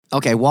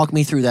Okay, walk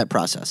me through that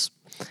process.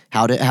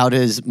 How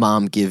does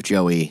mom give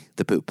Joey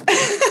the poop?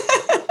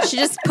 She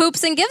just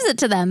poops and gives it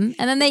to them,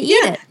 and then they eat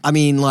it. I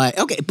mean, like,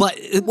 okay, but,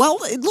 well,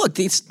 look,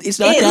 it's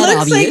not that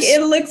obvious.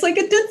 It looks like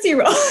a Tootsie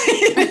Roll.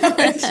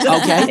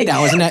 Okay,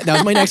 that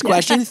was my next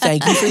question.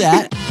 Thank you for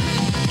that.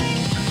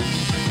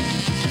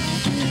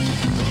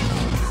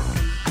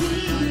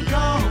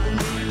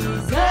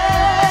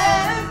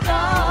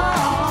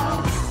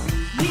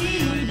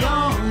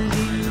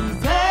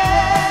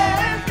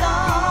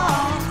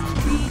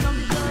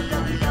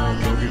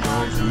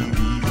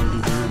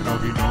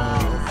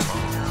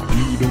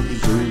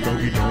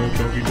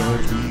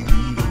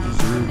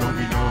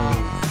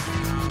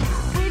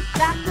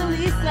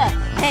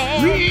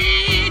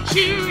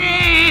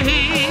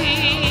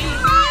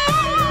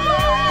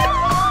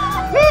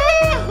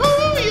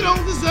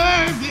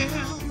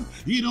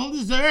 You don't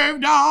deserve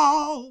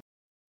dog.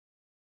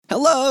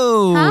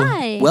 Hello.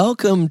 Hi.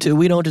 Welcome to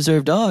We Don't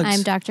Deserve Dogs.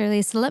 I'm Dr.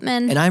 Lisa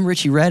Lippman. And I'm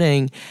Richie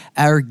Redding.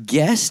 Our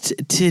guest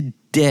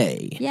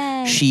today.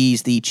 Yay.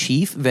 She's the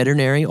Chief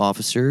Veterinary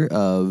Officer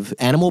of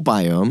Animal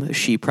Biome.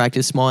 She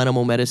practiced small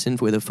animal medicine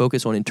with a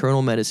focus on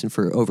internal medicine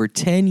for over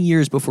 10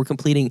 years before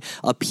completing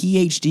a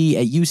PhD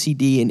at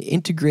UCD in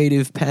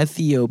integrative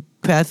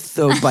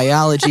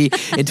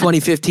pathobiology in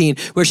 2015,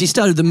 where she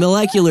studied the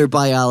molecular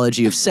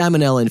biology of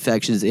salmonella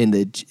infections in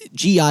the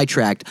GI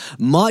tract,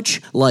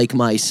 much like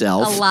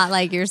myself. A lot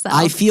like yourself.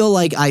 I feel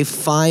like I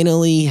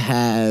finally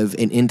have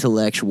an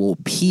intellectual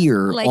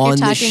peer like on you're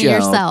the talking show. to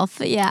yourself.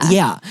 Yeah.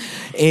 Yeah.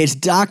 It's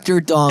Dr.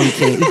 Dong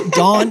King. Not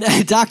Dong.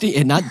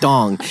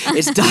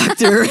 It's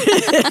Dr.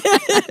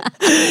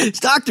 It's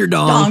Dr.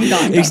 Dong.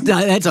 Dong.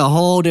 That's a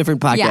whole different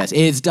podcast.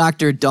 Yeah. It's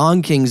Dr.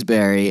 Dong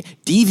Kingsbury,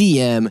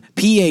 DVM,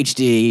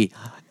 PhD,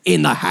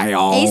 in the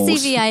house.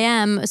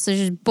 ACVIM, so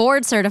she's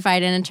board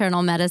certified in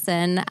internal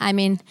medicine.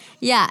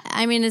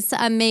 It's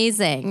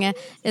amazing.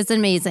 It's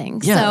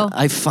amazing. Yeah, So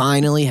I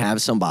finally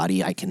have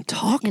somebody I can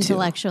talk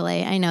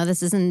intellectually, I know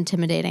this isn't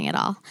intimidating at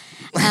all.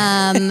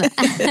 to.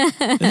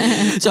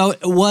 So,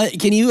 what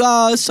can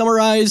you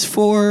summarize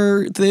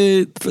for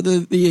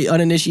the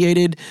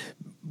uninitiated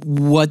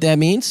what that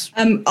means?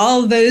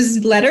 All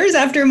those letters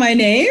after my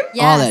name.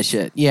 Yes. All that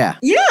shit. Yeah.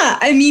 Yeah,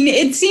 I mean,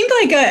 it seemed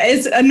like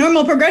it's a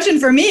normal progression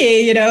for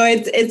me. You know,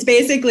 it's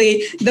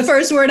basically the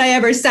first word I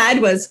ever said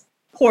was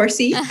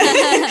horsey,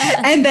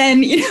 and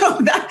then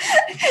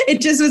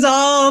it just was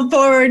all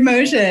forward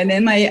motion.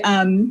 And my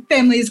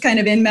family is kind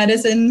of in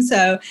medicine,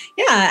 so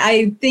yeah,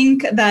 I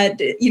think that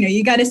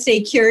you got to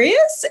stay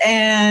curious,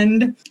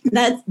 and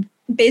that's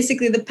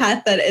basically the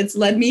path that it's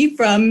led me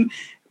from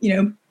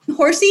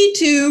horsey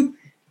to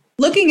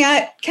looking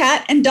at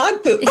cat and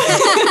dog poop.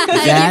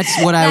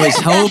 That's what I was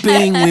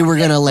hoping we were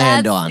going to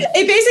land on.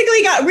 It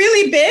basically got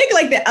really big,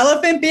 like the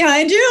elephant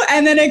behind you,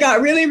 and then it got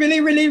really,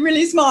 really, really,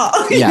 really small.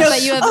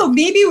 Yes. But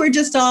maybe we're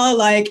just all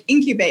like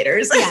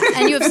incubators. Yeah,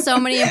 and you have so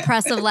many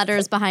impressive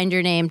letters behind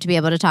your name to be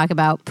able to talk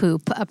about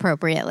poop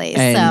appropriately.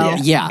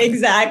 And, yeah.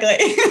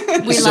 Exactly.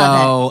 We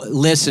love it.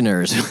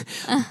 Listeners,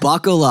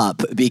 buckle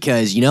up,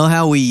 because you know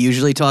how we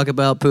usually talk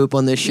about poop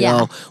on this show?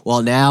 Yeah.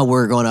 Well, now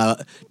we're going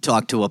to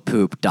talk to a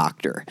poop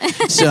doctor.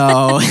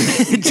 So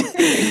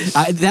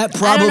that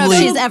probably... I don't know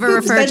if she's ever Poop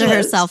referred to specialist.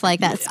 herself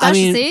like that.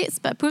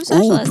 Poop specialist.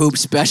 Ooh, poop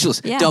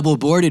specialist. Yeah.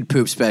 Double-boarded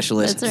poop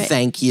specialist. That's right.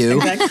 Thank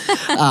you. Exactly.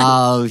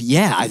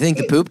 I think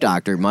the poop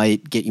doctor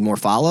might get you more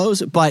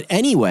follows. But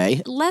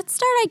anyway... Let's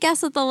start, I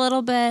guess, with a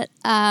little bit,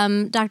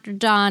 Dr.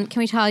 Don. Can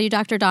we call you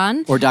Dr.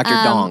 Don? Or Dr.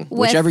 Dong,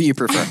 whichever you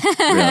prefer.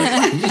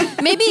 Really.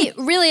 Maybe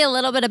really a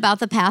little bit about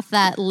the path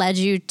that led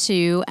you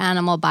to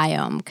Animal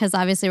Biome, because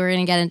obviously we're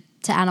going to get into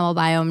Animal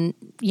Biome,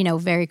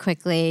 very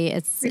quickly.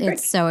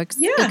 It's so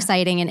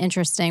exciting and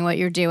interesting what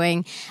you're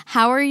doing.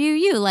 How are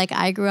you? Like,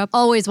 I grew up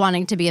always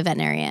wanting to be a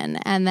veterinarian,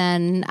 and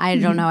then I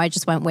don't know, I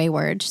just went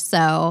wayward.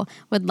 So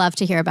would love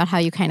to hear about how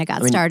you kind of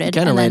got started. You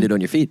kind of landed on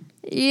your feet.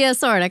 Yeah,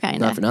 sort of, kind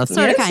of. Not for nothing.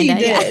 Sort of,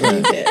 Yes, kind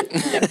of. you did.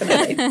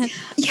 Definitely.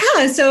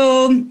 Yeah,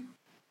 so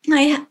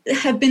I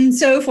have been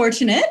so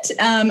fortunate.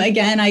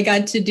 Again, I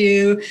got to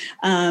do,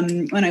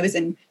 when I was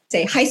in,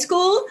 say, high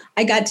school,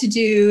 I got to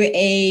do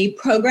a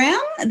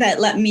program that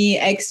let me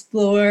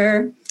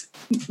explore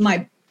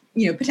my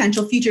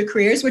potential future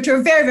careers, which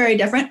are very, very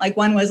different. Like,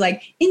 one was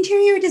like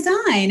interior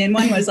design and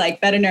one was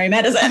like veterinary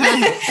medicine.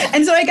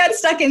 And so I got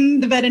stuck in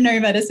the veterinary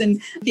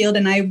medicine field,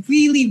 and I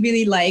really,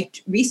 really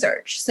liked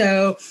research.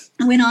 So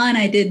I went on,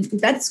 I did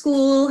vet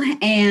school.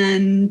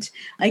 And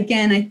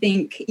again, I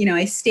think,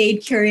 I stayed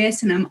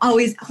curious, and I'm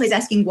always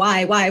asking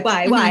why. But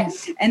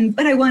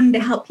I wanted to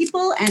help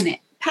people and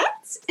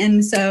pets.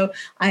 And so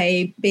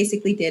I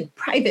basically did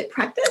private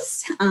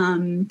practice.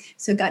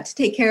 So got to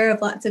take care of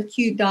lots of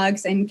cute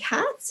dogs and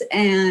cats.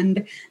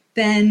 And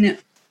then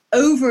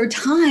over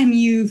time,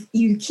 you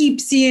keep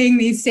seeing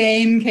these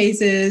same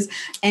cases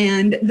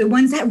and the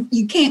ones that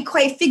you can't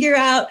quite figure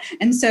out.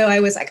 And so I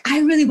was like,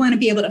 I really want to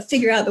be able to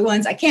figure out the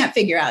ones I can't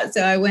figure out.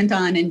 So I went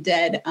on and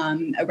did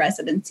a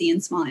residency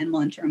in small animal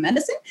internal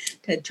medicine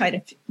to try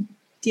to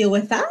deal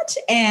with that.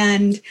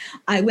 And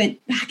I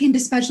went back into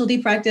specialty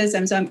practice.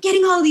 And so I'm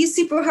getting all these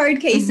super hard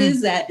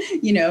cases that,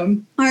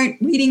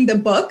 aren't reading the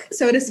book,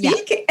 so to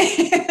speak.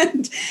 Yeah.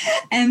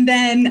 And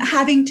then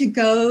having to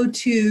go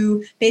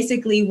to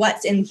basically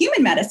what's in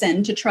human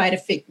medicine to try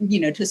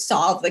to, to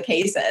solve the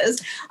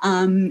cases.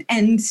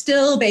 And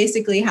still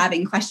basically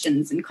having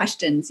questions,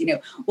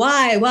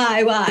 why?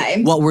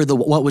 What was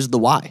the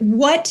why?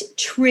 What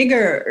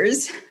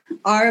triggers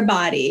our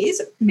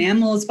bodies,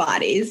 mammals'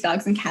 bodies,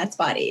 dogs and cats'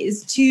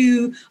 bodies,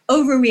 to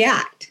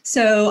overreact?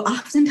 So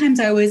oftentimes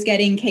I was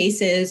getting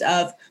cases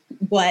of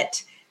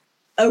what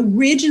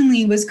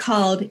originally was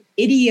called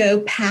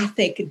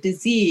idiopathic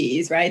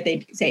disease, right?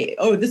 They'd say,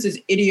 oh, this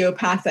is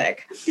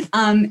idiopathic.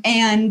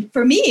 And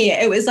for me,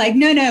 it was like,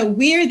 no,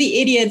 we're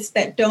the idiots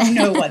that don't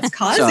know what's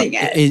causing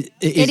it.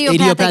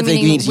 Idiopathic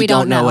means we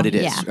don't know what it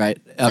is, right?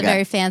 It's a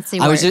very fancy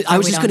word. I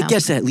was just going to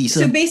guess that, Lisa.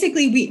 So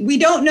basically, we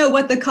don't know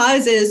what the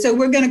cause is, so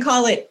we're going to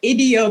call it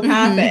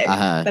idiopathic.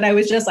 But I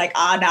was just like,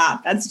 nah,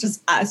 that's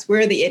just us.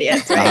 We're the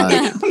idiots,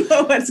 right? We don't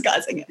know what's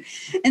causing it.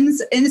 And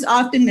it's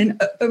often an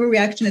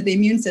overreaction of the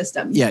immune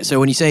system. Yeah, so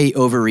when you say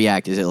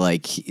overreact, is it like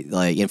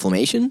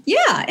inflammation?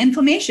 Yeah,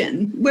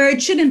 inflammation, where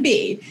it shouldn't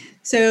be.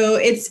 So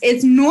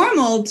it's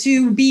normal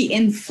to be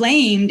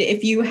inflamed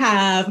if you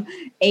have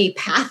a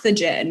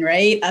pathogen,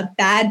 right? A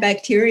bad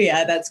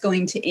bacteria that's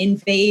going to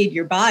invade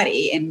your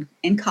body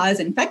and cause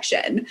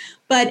infection.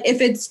 But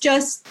if it's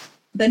just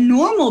the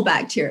normal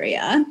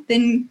bacteria,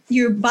 then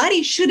your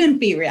body shouldn't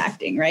be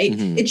reacting, right?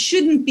 It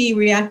shouldn't be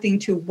reacting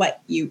to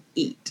what you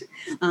eat.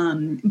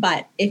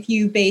 But if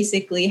you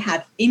basically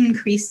have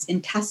increased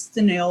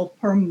intestinal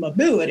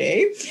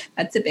permeability,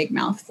 that's a big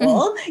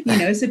mouthful,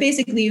 so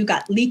basically you've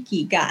got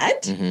leaky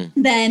gut,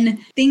 then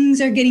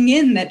things are getting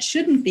in that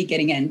shouldn't be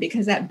getting in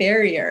because that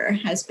barrier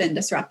has been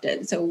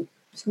disrupted. So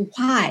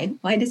why?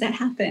 Why does that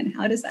happen?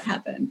 How does that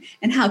happen?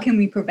 And how can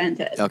we prevent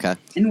it? Okay.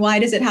 And why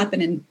does it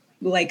happen in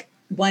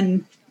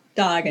one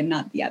dog and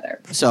not the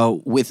other?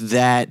 So with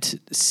that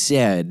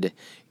said,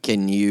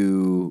 can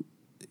you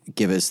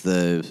give us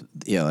a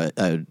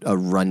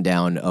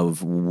rundown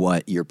of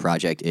what your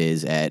project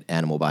is at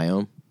Animal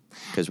Biome?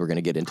 Because we're going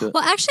to get into it.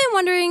 Well, actually, I'm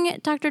wondering,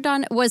 Dr.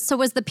 Dawn, was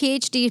the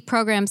PhD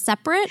program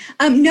separate?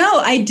 No,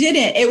 I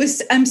didn't.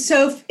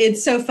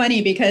 It's so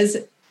funny because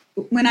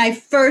when I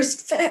very,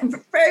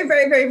 very,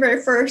 very,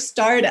 very first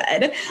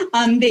started,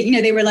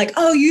 they were like,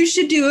 oh, you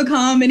should do a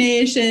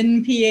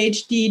combination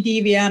PhD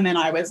DVM. And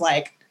I was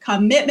like,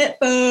 commitment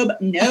phobe,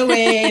 no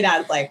way.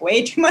 That's like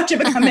way too much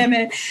of a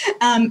commitment.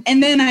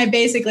 And then I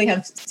basically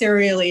have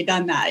serially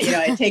done that.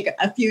 I take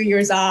a few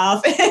years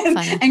off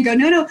and go,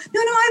 no,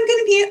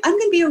 I'm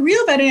gonna be a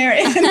real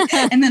veterinarian.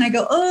 And then I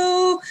go,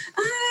 oh,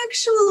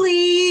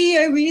 actually,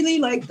 I really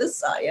like the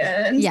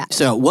science. Yeah.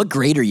 So what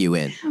grade are you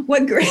in?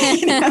 What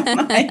grade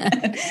am I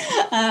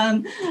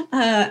in?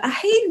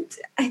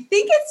 I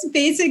think it's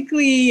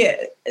basically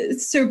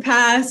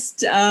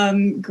surpassed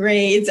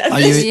grades. Are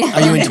you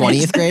in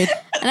 20th grade?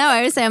 No,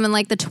 I would say I'm in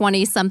like the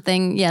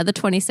 20-something, the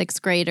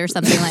 26th grade or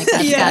something like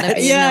that.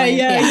 Yeah,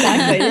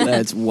 exactly.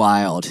 That's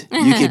wild.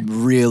 You could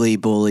really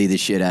bully the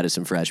shit out of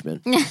some freshmen.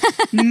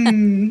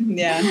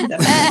 Yeah,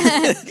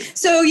 definitely.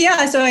 So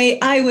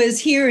I was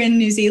here in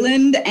New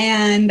Zealand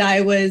and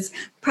I was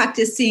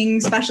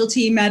practicing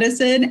specialty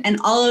medicine and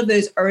all of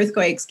those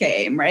earthquakes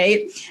came,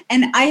 right?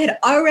 And I had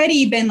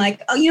already been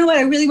like, oh, you know what?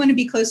 I really want to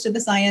be close to the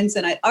science.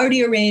 And I'd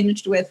already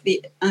arranged with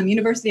the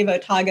University of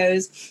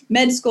Otago's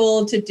med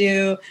school to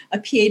do a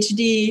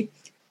PhD.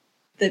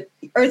 The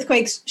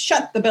earthquakes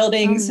shut the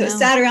building, so it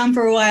sat around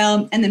for a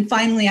while. And then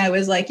finally I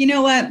was like, you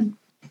know what?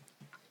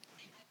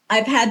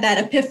 I've had that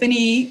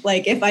epiphany.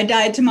 Like if I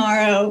died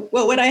tomorrow,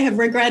 what would I have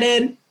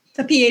regretted?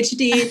 A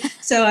PhD.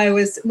 So I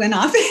went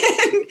off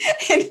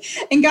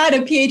and got a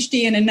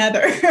PhD in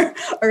another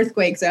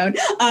earthquake zone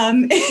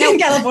in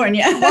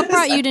California. What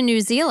brought you to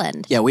New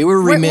Zealand? Yeah, we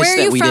were remiss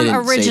that we didn't say that. Where are you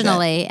from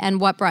originally, and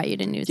what brought you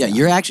to New Zealand?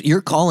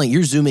 Yeah,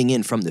 you're zooming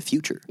in from the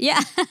future.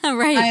 Yeah,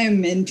 right.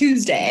 I'm in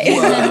Tuesday.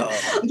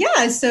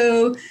 Yeah,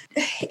 so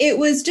it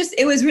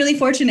was really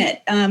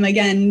fortunate,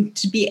 again,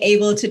 to be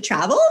able to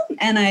travel.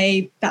 And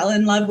I fell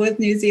in love with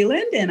New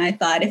Zealand. And I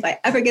thought if I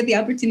ever get the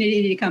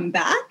opportunity to come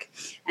back,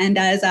 and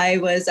as I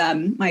was,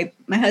 my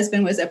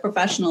husband was a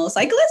professional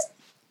cyclist.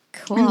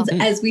 Cool.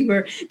 And as we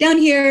were down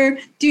here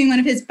doing one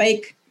of his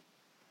bike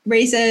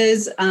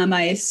races,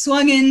 I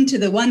swung into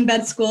the one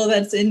vet school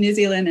that's in New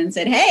Zealand and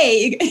said,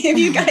 hey, if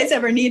you guys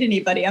ever need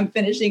anybody, I'm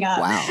finishing up.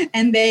 Wow.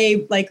 And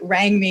they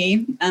rang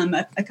me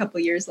a couple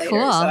of years later.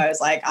 Cool. So I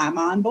was like, I'm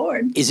on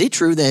board. Is it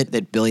true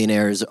that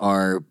billionaires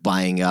are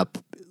buying up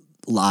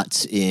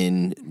lots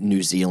in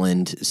New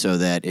Zealand so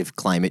that if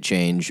climate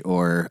change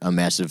or a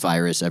massive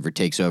virus ever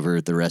takes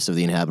over the rest of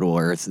the inhabitable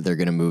Earth, they're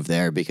going to move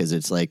there because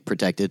it's like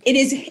protected?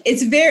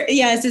 It's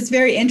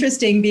very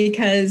interesting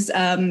because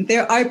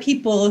there are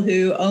people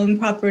who own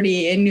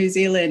property in New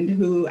Zealand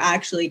who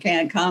actually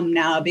can't come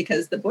now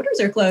because the borders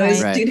are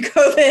closed due to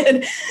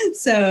COVID.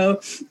 So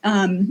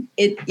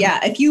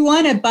if you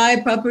want to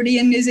buy property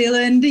in New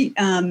Zealand, you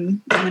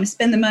want to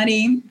spend the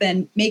money,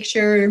 then make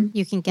sure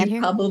you can get here.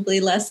 Probably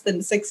less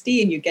than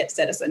 60 and you get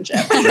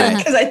citizenship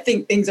because I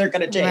think things are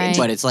going to change. Right.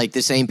 But it's like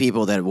the same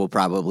people that will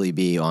probably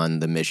be on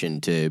the mission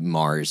to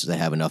Mars that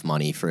have enough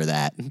money for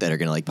that are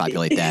going to like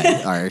populate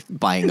that are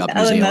buying up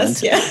New Zealand.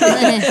 Musk,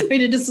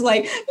 We're just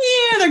like,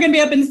 they're going to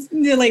be up in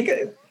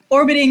like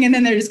orbiting and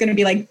then they're just going to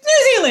be like,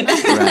 New Zealand.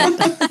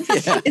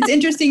 It's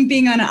interesting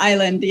being on an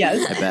island.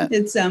 Yes. I bet.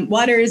 It's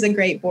water is a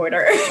great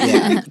border.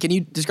 Can you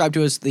describe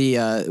to us the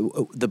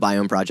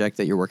biome project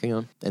that you're working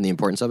on and the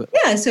importance of it?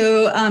 Yeah.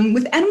 So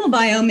with Animal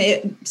Biome,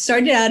 it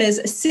started out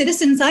as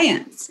citizen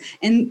science.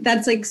 And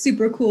that's like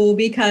super cool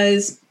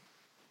because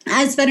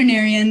as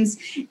veterinarians,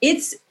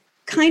 it's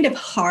kind of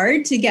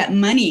hard to get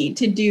money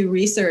to do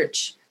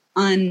research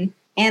on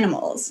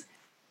animals,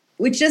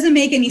 which doesn't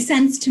make any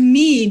sense to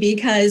me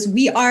because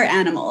we are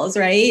animals,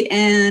 right?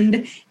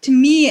 And to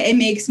me, it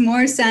makes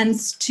more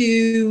sense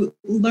to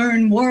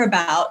learn more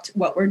about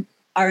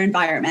our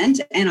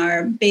environment and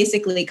our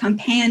basically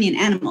companion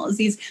animals.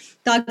 These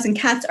dogs and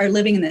cats are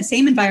living in the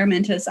same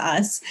environment as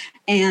us,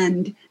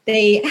 and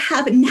they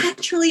have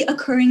naturally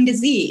occurring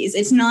disease.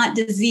 It's not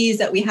disease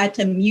that we had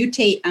to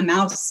mutate a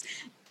mouse,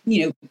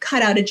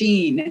 cut out a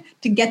gene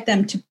to get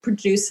them to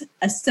produce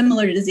a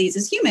similar disease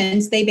as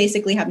humans. They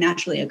basically have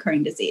naturally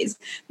occurring disease.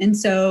 And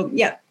so,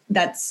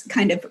 that's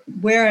kind of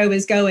where I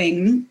was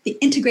going. The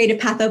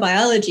integrative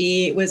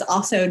pathobiology was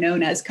also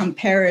known as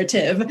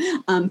comparative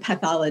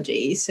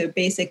pathology. So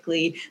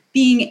basically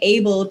being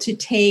able to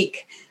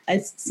take a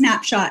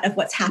snapshot of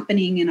what's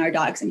happening in our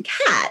dogs and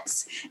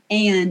cats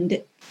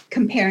and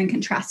compare and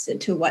contrast it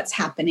to what's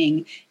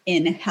happening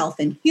in health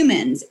in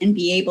humans and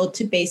be able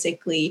to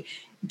basically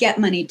get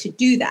money to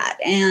do that.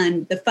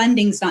 And the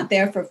funding's not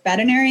there for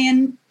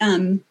veterinarian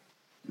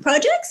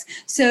projects.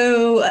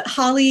 So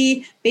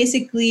Holly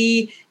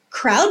basically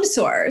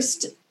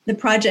crowdsourced the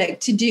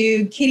project to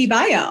do Kitty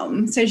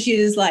Biome. So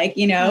she was like,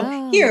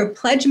 here,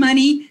 pledge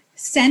money,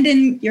 send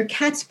in your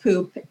cat's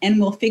poop, and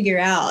we'll figure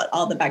out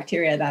all the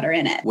bacteria that are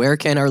in it. Where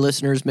can our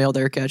listeners mail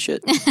their cat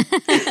shit?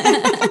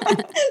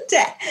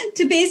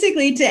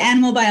 to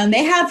Animal Biome.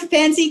 They have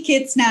fancy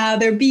kits now.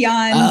 They're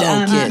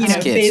beyond,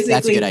 kits. basically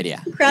that's a good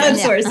idea.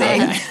 Crowdsourcing.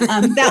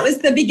 Yeah. That was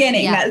the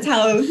beginning. Yeah. That's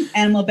how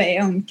Animal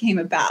Biome came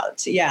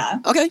about. Yeah.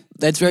 Okay,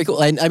 that's very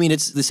cool. I mean,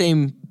 it's the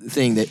same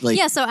thing that like.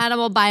 Yeah. So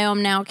Animal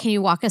Biome. Now, can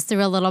you walk us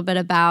through a little bit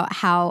about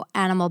how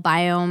Animal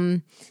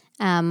Biome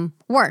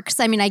works?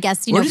 I mean, I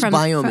guess or just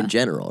biome in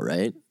general,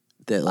 right?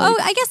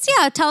 I guess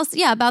tell us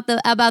about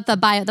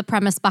the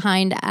premise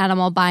behind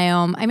Animal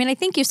Biome. I mean, I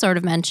think you sort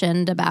of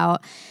mentioned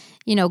about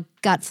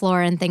gut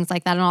flora and things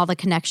like that and all the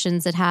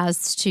connections it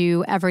has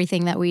to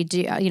everything that we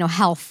do,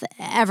 health,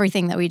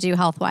 everything that we do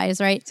health-wise,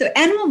 right? So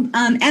Animal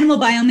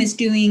Biome is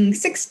doing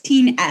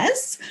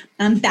 16S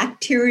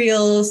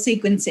bacterial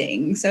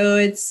sequencing. So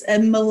it's a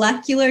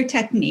molecular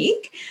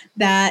technique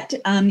that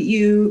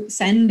you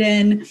send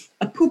in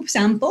a poop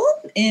sample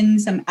in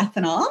some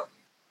ethanol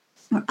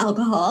or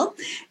alcohol,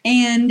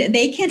 and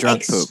they can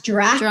extract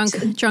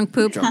drunk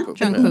poop.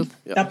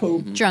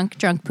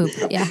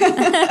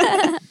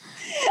 Yeah.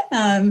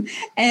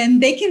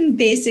 And they can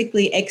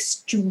basically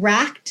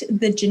extract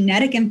the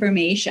genetic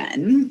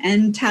information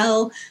and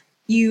tell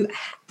you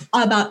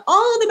about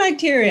all the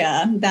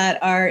bacteria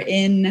that are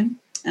in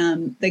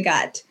the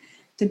gut.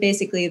 So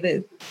basically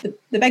the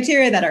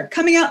bacteria that are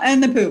coming out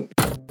in the poop.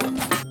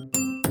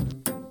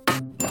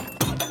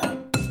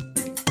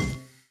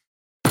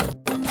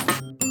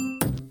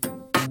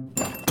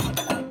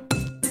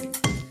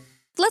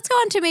 Let's go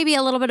on to maybe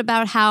a little bit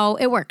about how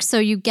it works. So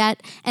you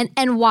get,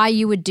 and why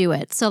you would do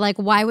it. So like,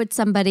 why would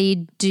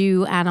somebody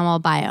do Animal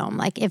Biome?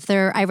 Like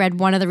I read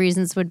one of the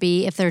reasons would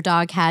be if their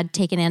dog had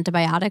taken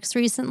antibiotics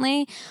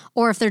recently,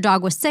 or if their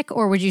dog was sick,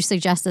 or would you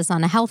suggest this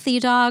on a healthy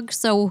dog?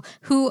 So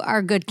who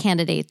are good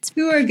candidates?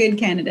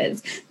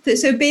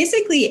 So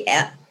basically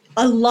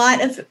a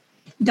lot of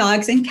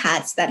dogs and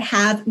cats that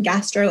have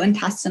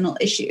gastrointestinal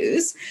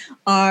issues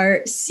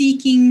are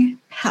seeking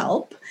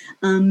help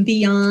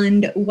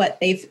beyond what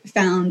they've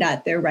found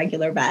at their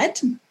regular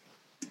vet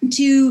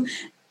to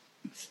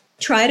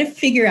try to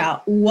figure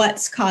out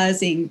what's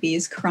causing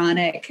these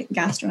chronic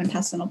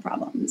gastrointestinal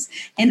problems.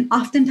 And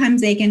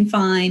oftentimes they can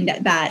find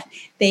that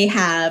they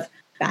have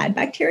bad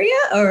bacteria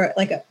or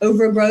like an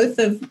overgrowth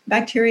of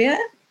bacteria,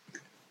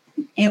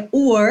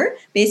 or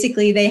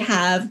basically they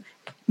have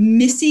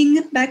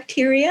missing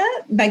bacteria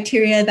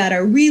that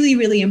are really,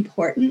 really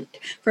important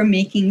for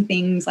making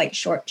things like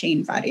short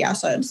chain fatty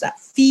acids that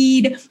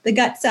feed the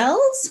gut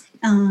cells,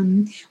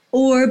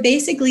 or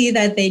basically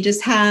that they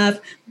just have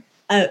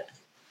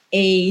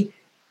a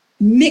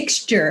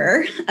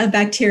mixture of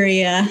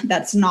bacteria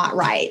that's not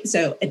right.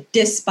 So a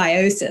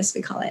dysbiosis,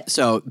 we call it.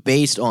 So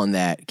based on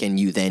that, can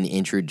you then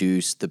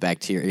introduce the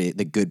bacteria,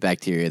 the good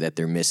bacteria that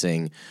they're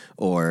missing,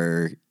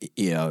 or,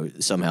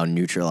 somehow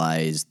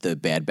neutralize the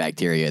bad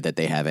bacteria that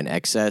they have in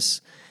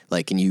excess?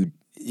 Like, can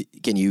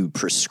you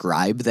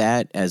prescribe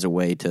that as a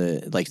way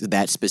to, like,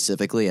 that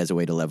specifically as a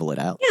way to level it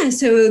out? Yeah,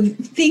 so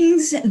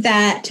things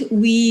that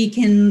we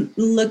can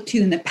look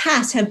to in the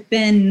past have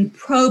been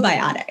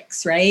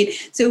probiotics, right?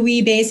 So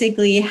we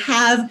basically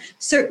have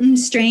certain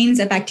strains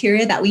of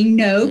bacteria that we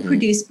know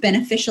produce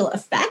beneficial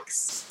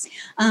effects,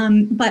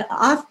 but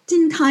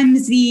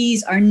oftentimes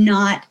these are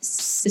not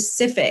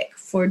specific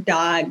for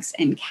dogs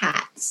and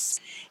cats.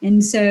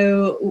 And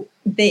so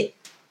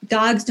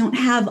dogs don't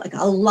have like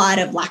a lot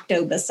of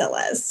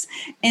lactobacillus.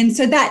 And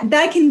so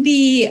that can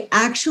be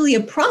actually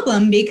a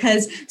problem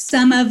because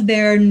some of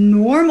their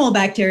normal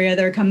bacteria,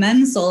 their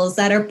commensals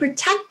that are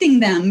protecting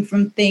them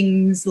from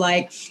things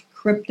like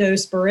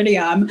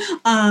Cryptosporidium,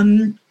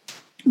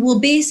 will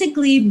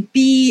basically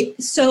be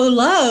so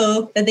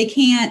low that they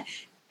can't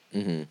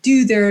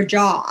do their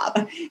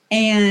job.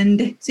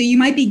 And so you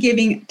might be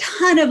giving a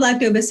ton of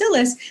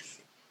lactobacillus,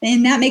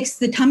 and that makes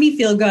the tummy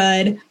feel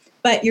good,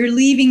 but you're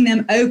leaving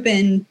them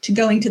open to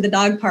going to the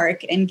dog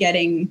park and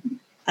getting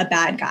a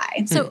bad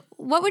guy. So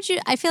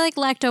I feel like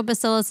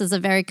lactobacillus is a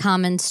very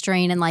common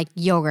strain in like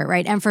yogurt,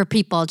 right? And for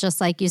people, just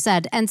like you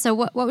said. And so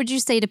what would you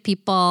say to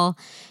people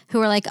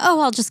who are like, oh,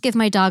 I'll just give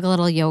my dog a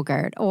little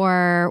yogurt?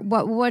 Or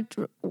what would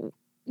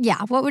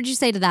you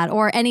say to that?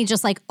 Or any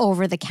just like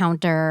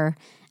over-the-counter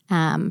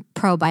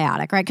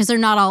probiotic, right? Because they're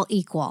not all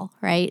equal,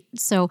 right?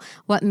 So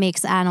what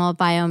makes Animal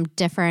Biome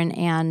different?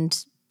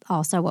 And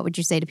also, what would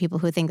you say to people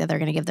who think that they're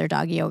going to give their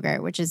dog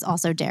yogurt, which is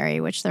also dairy,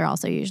 which they're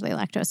also usually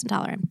lactose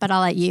intolerant? But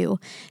I'll let you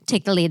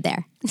take the lead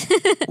there.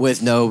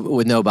 with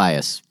no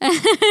bias.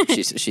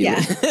 She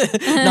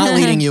not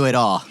leading you at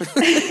all.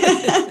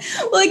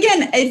 Well,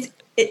 again,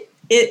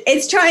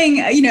 it's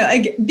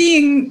trying.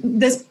 Being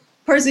this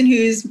person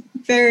who's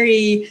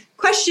very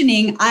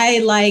questioning, I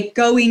like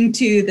going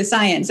to the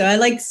science. So I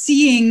like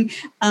seeing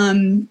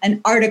an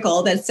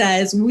article that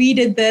says we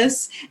did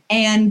this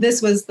and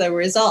this was the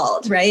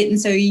result, right? And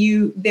so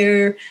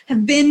there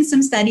have been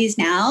some studies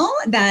now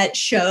that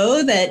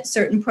show that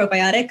certain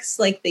probiotics,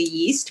 like the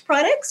yeast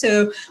products,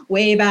 so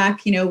way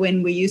back,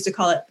 when we used to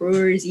call it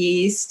brewer's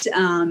yeast,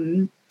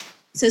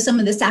 so some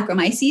of the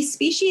Saccharomyces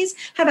species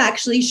have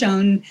actually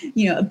shown,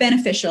 a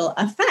beneficial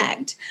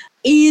effect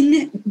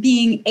in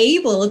being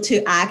able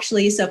to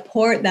actually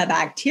support the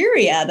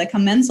bacteria, the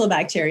commensal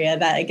bacteria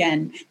that,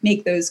 again,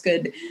 make those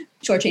good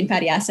short-chain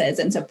fatty acids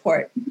and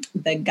support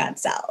the gut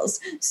cells.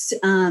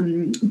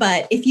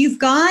 But if you've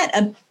got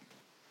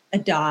a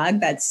dog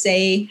that,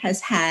 say,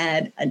 has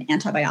had an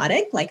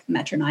antibiotic like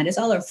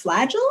metronidazole or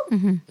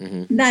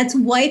Flagyl, that's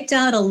wiped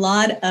out a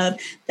lot of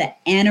the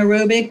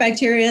anaerobic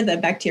bacteria, the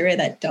bacteria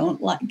that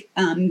don't like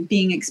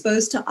being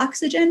exposed to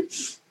oxygen.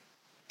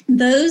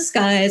 Those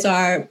guys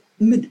are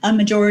a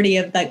majority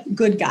of the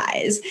good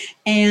guys.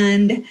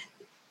 And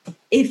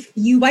if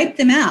you wipe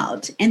them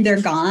out and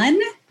they're gone,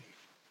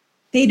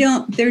 they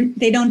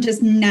don't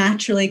just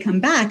naturally come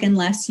back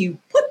unless you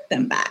put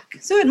them back.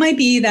 So it might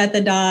be that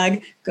the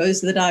dog goes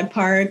to the dog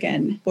park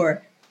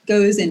or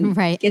goes and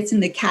gets in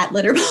the cat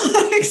litter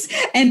box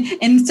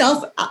and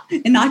self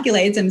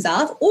inoculates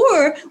himself,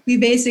 or we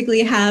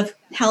basically have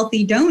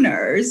healthy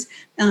donors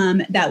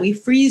that we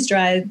freeze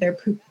dry their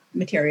poop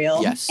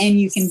material,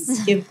 and you can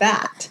give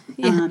that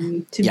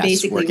to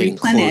basically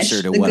replenish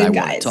the good guys.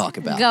 Want to talk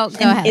about. Go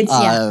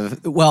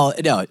ahead. Well,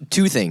 no,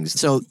 two things.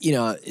 So,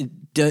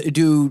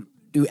 do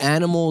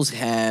animals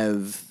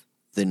have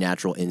the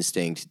natural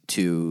instinct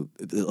to,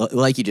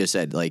 like you just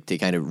said, like to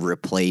kind of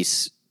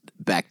replace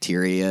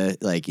bacteria?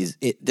 Like is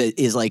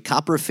like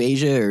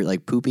coprophagia or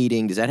like poop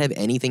eating, does that have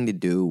anything to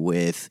do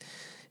with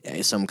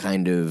some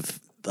kind of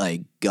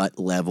like gut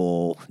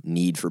level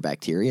need for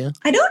bacteria?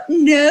 I don't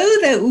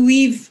know that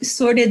we've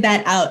sorted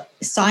that out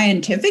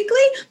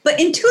scientifically, but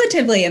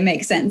intuitively it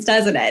makes sense,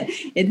 doesn't it?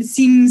 It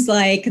seems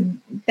like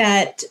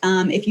that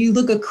if you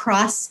look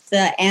across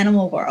the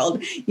animal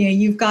world,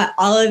 you've got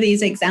all of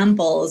these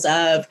examples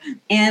of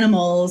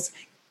animals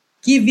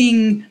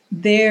giving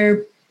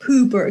their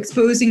poop or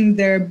exposing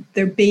their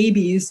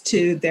babies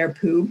to their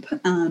poop.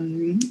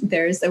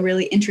 There's a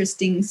really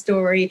interesting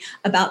story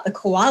about the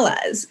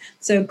koalas.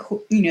 So,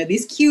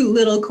 these cute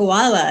little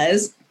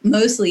koalas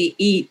mostly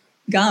eat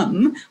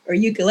gum or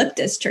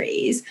eucalyptus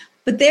trees,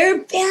 but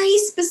they're very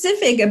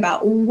specific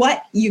about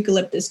what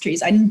eucalyptus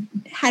trees. I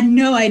had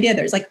no idea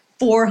there's like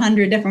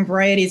 400 different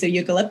varieties of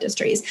eucalyptus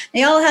trees.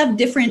 They all have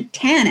different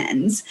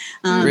tannins,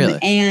 really?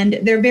 And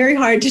they're very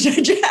hard to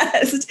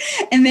digest.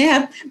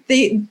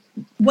 And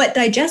what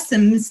digests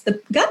them is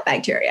the gut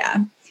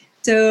bacteria.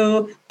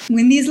 So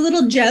when these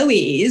little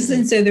joeys,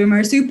 and so they're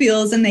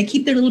marsupials and they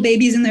keep their little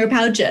babies in their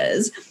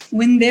pouches,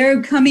 when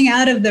they're coming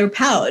out of their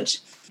pouch,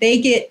 they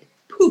get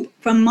poop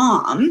from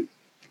mom.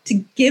 to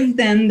give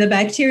them the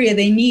bacteria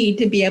they need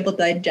to be able to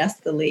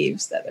digest the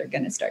leaves that they're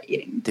going to start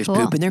eating. There's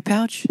poop in their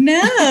pouch? No,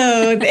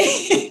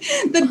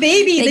 the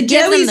baby, the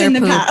joey's in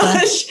the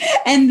pouch.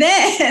 And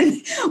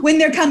then when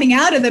they're coming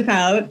out of the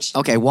pouch.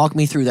 Okay, walk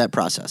me through that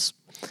process.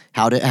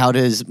 How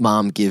does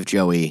mom give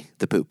Joey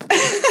the poop?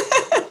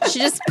 She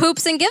just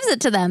poops and gives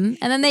it to them,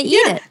 and then they eat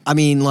it. I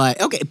mean,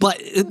 like, okay,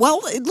 but, well,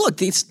 look,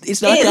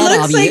 it's not that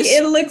obvious.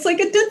 It looks like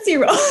a Tootsie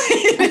Roll.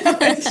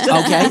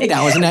 Okay,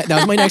 that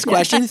was my next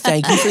question.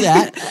 Thank you for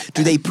that.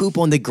 Do they poop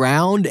on the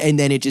ground, and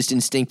then it just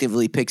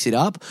instinctively picks it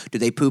up? Do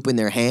they poop in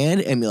their hand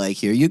and be like,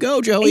 here you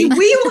go, Joey?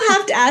 We will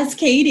have to ask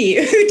Katie,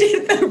 who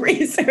did the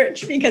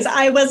research, because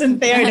I wasn't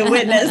there to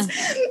witness.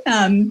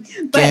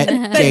 But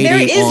there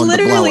is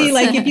literally,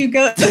 like, if you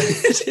go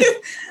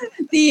to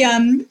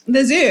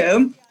the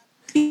zoo,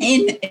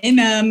 in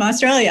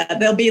Australia,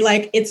 they'll be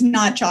like, it's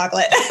not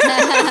chocolate.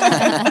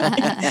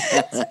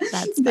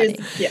 That's funny.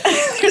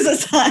 There's a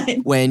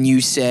sign. When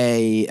you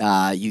say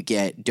you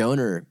get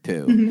donor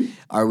poo,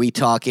 are we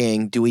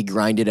talking, do we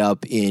grind it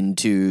up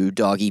into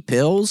doggy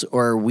pills,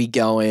 or are we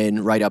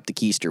going right up the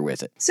keister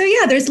with it? So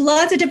there's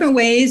lots of different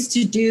ways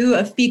to do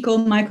a fecal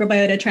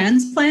microbiota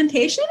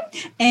transplantation,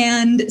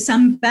 and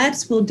some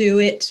vets will do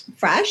it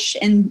fresh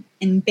and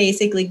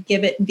basically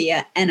give it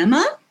via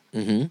enema.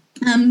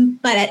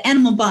 But at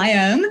Animal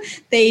Biome,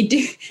 they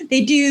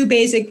do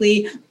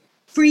basically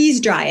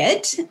freeze dry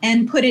it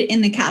and put it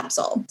in the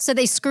capsule. So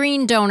they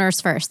screen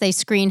donors first. They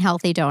screen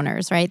healthy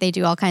donors, right? They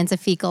do all kinds of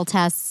fecal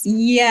tests.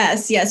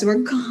 Yes.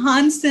 We're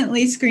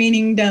constantly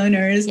screening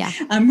donors,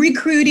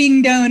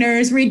 recruiting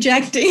donors,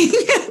 rejecting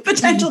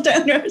potential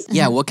donors.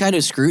 Yeah. What kind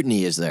of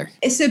scrutiny is there?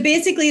 So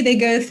basically, they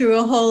go through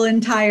a whole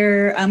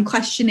entire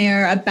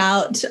questionnaire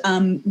about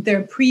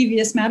their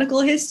previous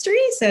medical history.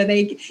 So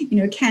they,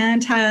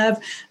 can't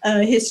have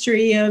a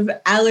history of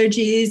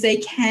allergies. They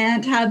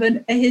can't have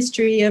a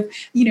history of,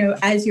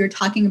 as you're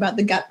talking about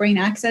the gut-brain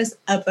axis,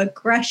 of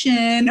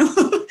aggression.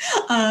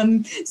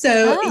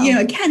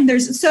 Again,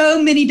 there's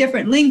so many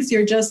different links.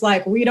 You're just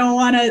like, we don't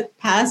want to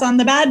pass on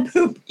the bad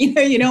poop.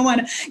 You don't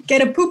want to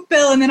get a poop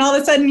pill and then all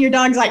of a sudden your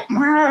dog's like,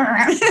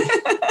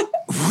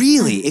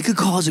 Really? It could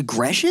cause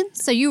aggression?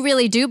 So you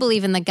really do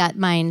believe in the gut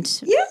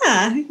mind?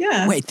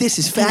 Yeah. Wait, this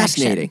is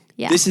fascinating.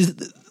 Yeah. This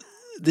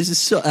is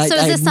so. So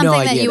is this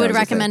something that you would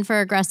recommend for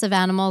aggressive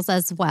animals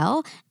as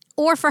well?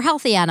 Or for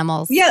healthy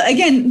animals? Yeah,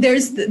 again,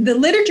 there's the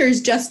literature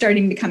is just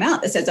starting to come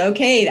out that says,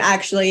 okay,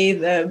 actually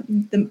the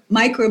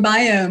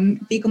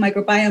microbiome, fecal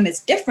microbiome is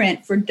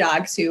different for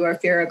dogs who are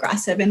fear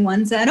aggressive and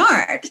ones that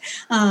aren't.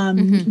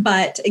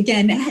 But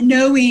again,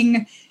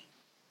 knowing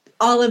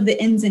all of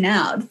the ins and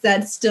outs,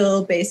 that's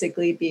still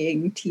basically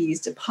being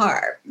teased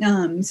apart.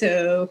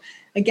 So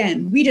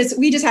again, we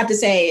just have to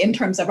say, in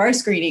terms of our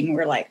screening,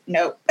 we're like,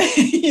 nope,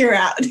 you're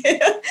out.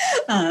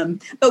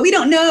 But we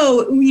don't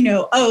know,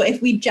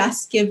 if we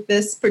just give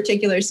this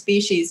particular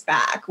species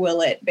back, will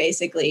it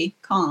basically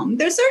calm?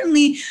 There's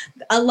certainly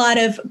a lot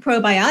of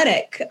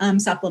probiotic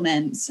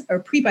supplements or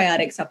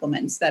prebiotic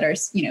supplements that are,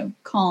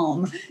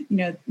 calm.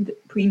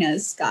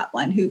 Prina's got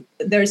one who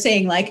they're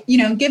saying like,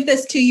 give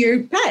this to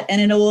your pet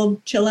and it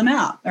will chill him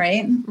out,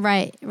 right?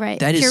 Right.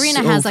 That is Purina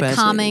so has a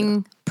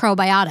calming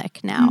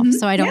probiotic now,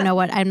 so I don't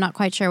know I'm not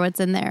quite sure what's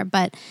in there.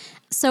 But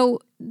so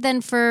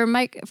then for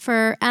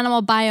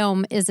Animal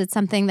Biome, is it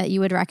something that you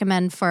would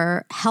recommend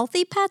for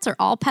healthy pets or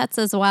all pets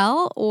as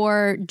well,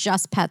 or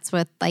just pets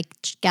with like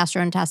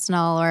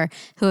gastrointestinal or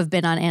who have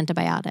been on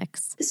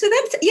antibiotics? So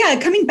that's,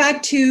 coming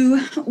back to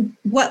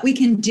what we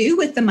can do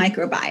with the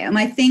microbiome.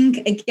 I think,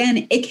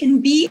 again, it can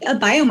be a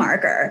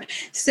biomarker.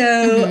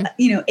 So,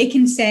 it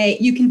can say,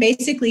 you can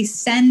basically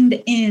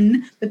send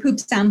in the poop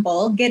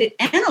sample, get it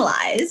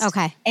analyzed.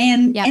 Okay.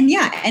 And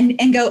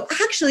go,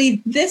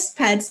 actually, this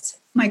pet's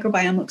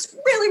microbiome looks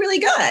really, really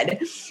good.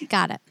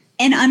 Got it.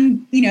 And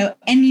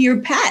and your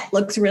pet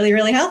looks really,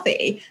 really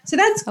healthy. So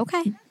that's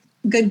okay.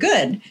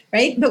 Good,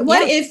 right? But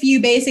what if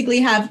you basically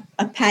have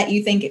a pet,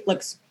 you think it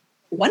looks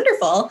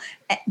wonderful,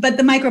 but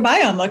the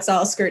microbiome looks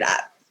all screwed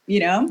up?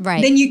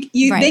 Right. Then you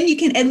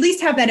can at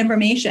least have that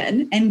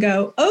information and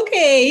go,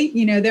 okay,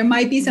 there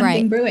might be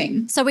something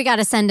brewing. So we got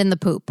to send in the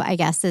poop, I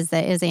guess, is the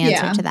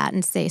answer to that,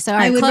 and see. So all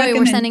right, Chloe,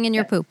 we're sending in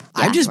your poop.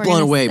 I'm just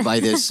blown away by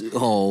this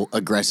whole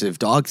aggressive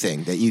dog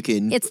thing that you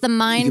can. It's the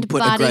mind, put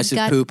body, aggressive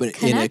gut poop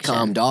connection. in a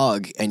calm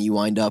dog, and you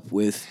wind up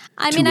with.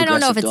 I don't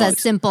know if it's dogs.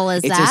 as simple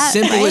as it's that. It's as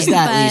simple as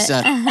that,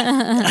 Lisa.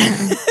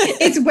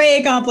 It's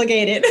way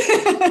complicated.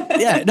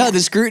 Yeah, no, the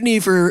scrutiny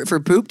for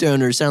poop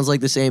donors sounds like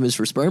the same as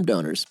for sperm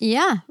donors.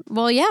 Yeah,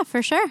 well, yeah,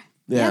 for sure.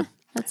 Yeah.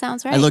 That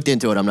sounds right. I looked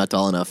into it. I'm not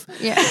tall enough.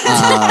 Yeah.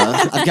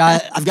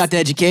 I've got the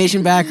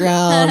education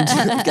background.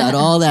 I've got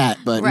all that,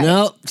 but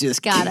nope,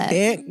 just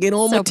can't get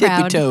on my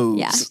tippy toes.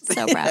 Yeah,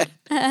 so proud.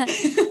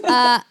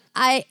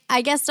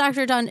 I guess,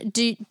 Dr. Dunn,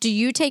 do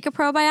you take a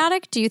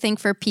probiotic? Do you think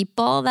for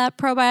people that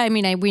probiotic? I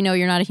mean, we know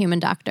you're not a human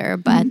doctor,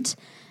 but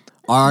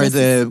Are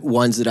the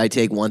ones that I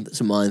take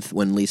once a month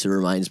when Lisa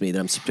reminds me that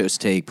I'm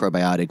supposed to take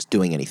probiotics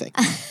doing anything?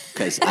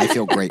 Because I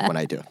feel great when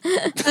I do.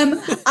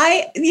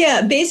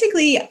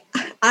 Basically,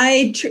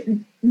 I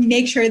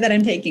make sure that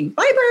I'm taking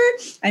fiber.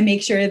 I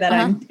make sure that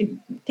I'm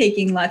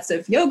taking lots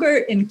of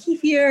yogurt and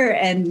kefir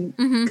and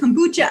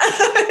kombucha.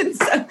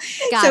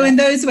 so in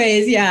those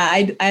ways,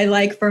 I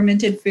like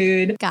fermented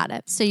food. Got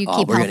it. So you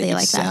keep healthy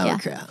like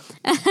that.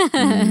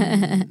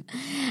 Yeah.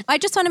 I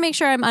just want to make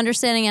sure I'm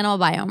understanding animal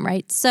biome,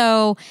 right?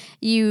 So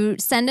you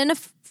send in a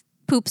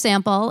poop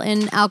sample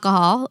in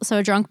alcohol, so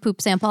a drunk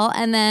poop sample,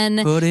 and then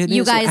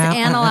you guys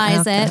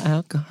analyze it,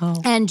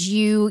 and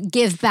you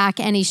give back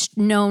any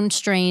known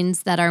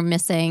strains that are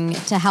missing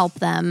to help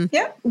them.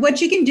 Yeah. What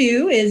you can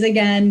do is,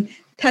 again,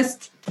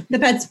 test the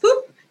pet's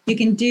poop. You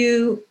can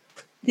do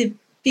the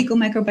fecal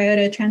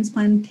microbiota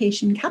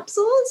transplantation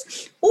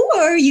capsules,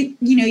 or you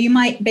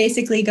might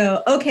basically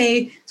go,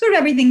 okay, sort of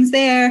everything's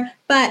there,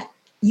 but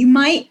you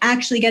might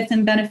actually get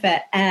some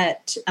benefit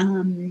at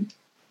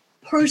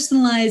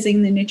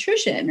personalizing the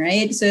nutrition,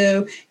 right?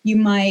 So you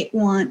might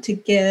want to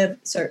give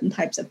certain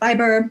types of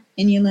fiber,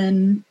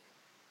 inulin,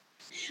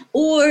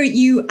 or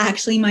you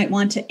actually might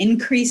want to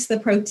increase the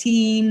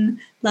protein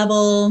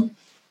level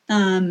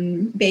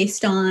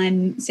based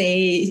on,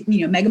 say,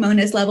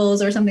 Megamonas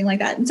levels or something like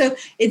that. And so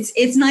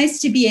it's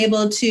nice to be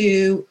able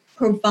to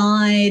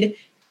provide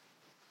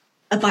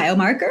a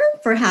biomarker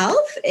for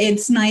health.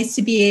 It's nice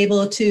to be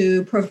able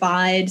to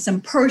provide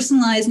some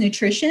personalized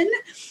nutrition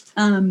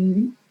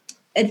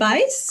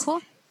advice.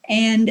 Cool.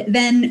 And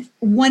then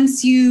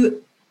once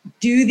you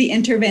do the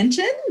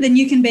intervention, then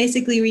you can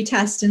basically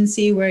retest and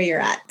see where you're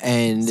at.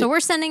 And so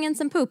we're sending in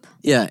some poop.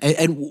 Yeah.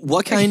 And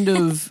what kind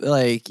of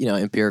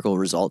empirical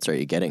results are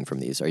you getting from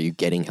these? Are you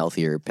getting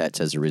healthier pets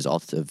as a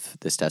result of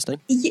this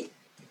testing?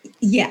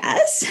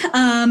 Yes.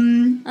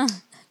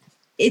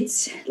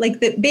 It's like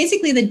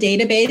basically the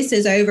database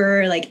is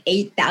over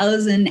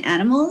 8,000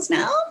 animals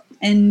now.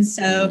 And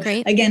so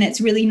again,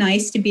 it's really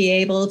nice to be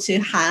able to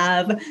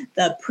have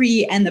the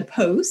pre and the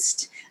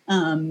post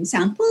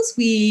samples.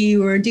 We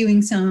were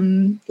doing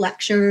some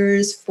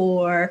lectures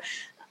for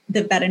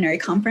the veterinary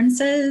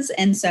conferences.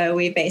 And so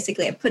we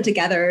basically have put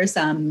together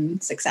some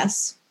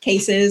success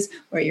cases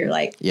where you're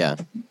like,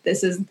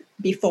 this is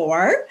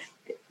before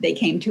they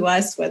came to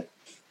us with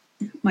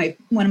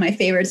one of my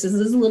favorites is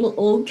this little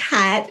old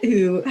cat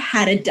who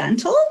had a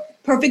dental,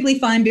 perfectly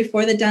fine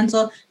before the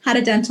dental, had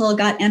a dental,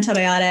 got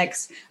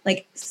antibiotics,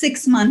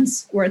 6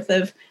 months worth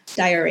of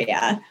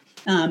diarrhea.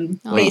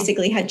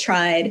 Basically had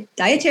tried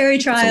dietary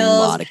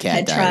trials,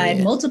 had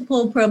tried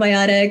multiple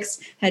probiotics,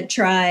 had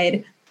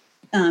tried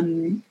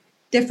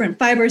different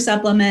fiber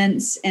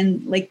supplements,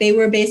 and they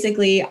were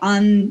basically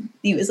on,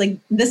 it was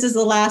this is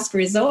the last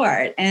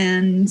resort.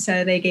 And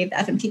so they gave the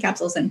FMT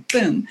capsules and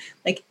boom,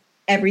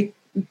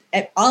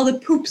 all the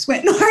poops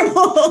went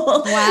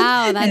normal.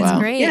 Wow, that's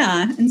great.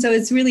 Yeah. And so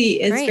it's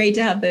great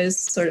to have those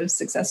sort of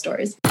success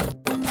stories.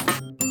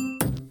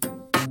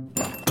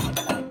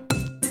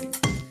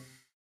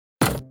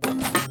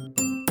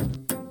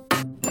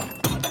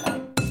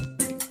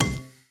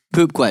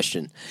 Poop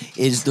question.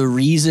 Is the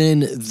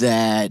reason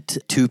that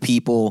two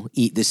people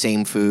eat the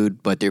same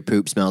food, but their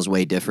poop smells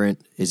way different,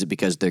 is it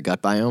because of their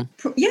gut biome?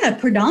 Yeah,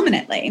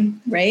 predominantly,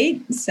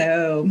 right?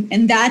 So,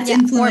 and that's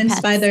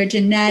influenced by their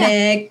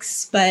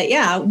genetics. But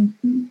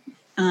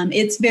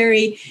it's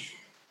very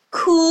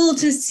cool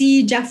to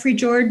see Jeffrey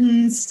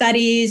Jordan's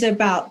studies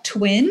about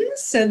twins.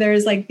 So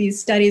there's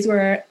these studies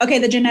where,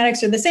 the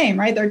genetics are the same,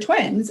 right? They're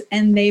twins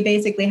and they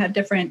basically have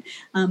different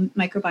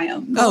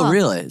microbiome. Oh,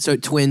 really? So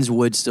twins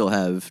would still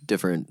have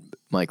different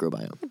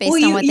microbiome? Based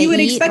on what they you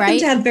would eat, expect right? them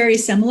to have very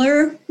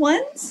similar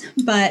ones,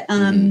 but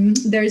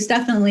there's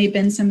definitely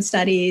been some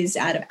studies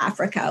out of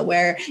Africa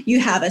where you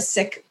have a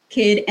sick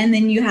kid and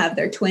then you have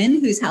their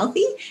twin who's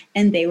healthy,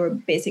 and they were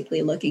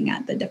basically looking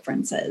at the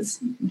differences,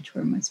 which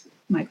were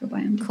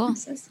microbiome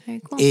differences. Very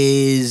cool.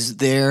 Is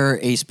there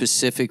a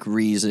specific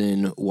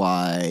reason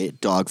why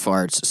dog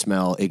farts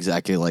smell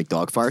exactly like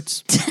dog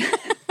farts?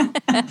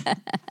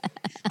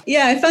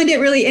 Yeah, I find it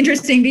really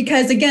interesting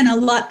because, again, a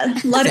lot of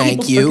people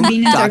Thank you, for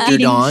convenience are Dr.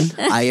 eating. Dawn.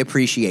 I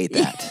appreciate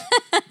that.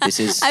 This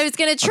is I was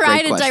going to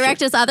try to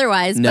direct us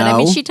otherwise, but I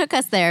mean, she took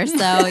us there. So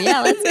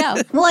let's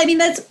go. Well, I mean,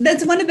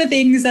 that's one of the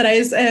things that I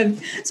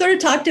have sort of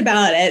talked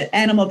about at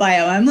Animal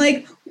Bio. I'm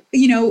like,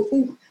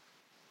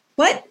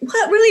 what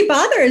really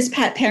bothers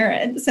pet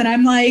parents? And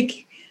I'm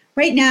like,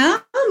 right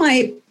now,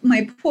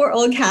 my poor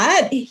old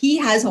cat, he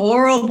has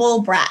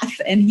horrible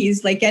breath and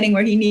he's getting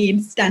where he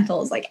needs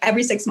dentals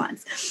every 6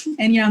 months.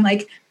 And, I'm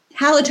like,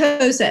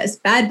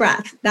 halitosis, bad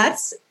breath,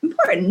 that's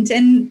important.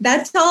 And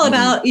that's all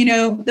about,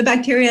 the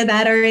bacteria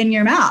that are in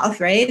your mouth,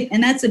 right?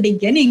 And that's the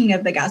beginning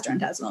of the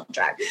gastrointestinal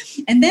tract.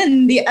 And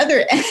then the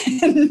other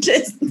end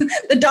is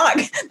the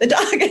dog. The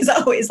dog is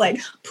always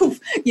poof,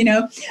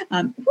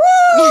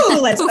 woo,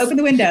 let's open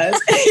the windows.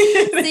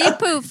 See,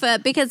 poof,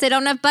 because they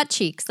don't have butt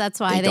cheeks. That's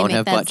why they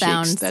make that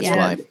sound. That's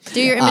why.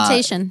 Do your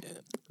imitation.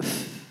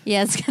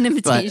 Yeah, it's an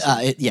imitation.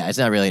 But it's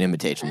not really an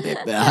imitation, babe.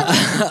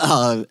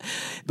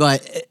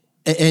 But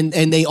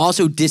And they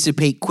also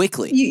dissipate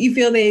quickly. You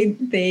feel the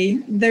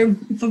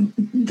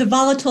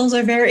volatiles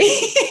are very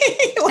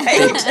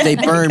light. They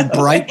burn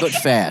bright but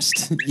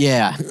fast.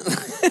 Yeah.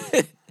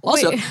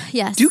 Also,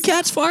 yes. Do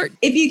cats fart?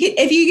 If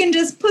you can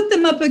just put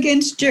them up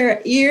against your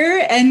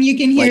ear and you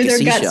can hear Like their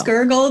guts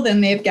gurgle,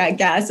 then they've got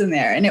gas in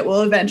there and it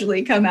will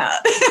eventually come out.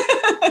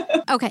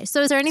 Okay,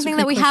 so is there anything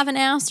that we haven't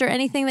asked or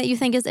anything that you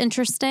think is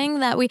interesting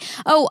that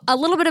a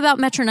little bit about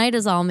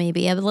metronidazole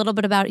maybe, a little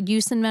bit about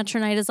use in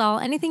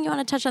metronidazole, anything you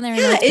want to touch on there? I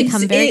know it's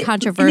become very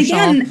controversial.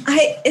 And again,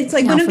 it's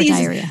like one of these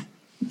diarrhea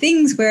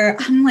things where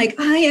I'm like,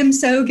 I am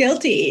so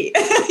guilty.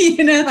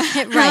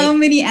 Right. How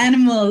many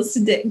animals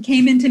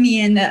came into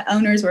me and the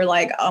owners were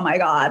like, oh my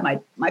God,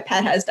 my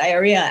pet has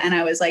diarrhea. And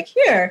I was like,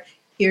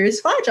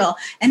 here's Flagyl.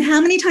 And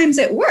how many times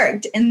it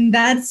worked. And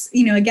that's,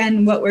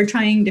 again, what we're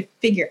trying to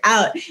figure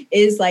out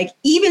is like,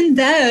 even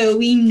though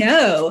we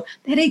know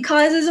that it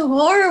causes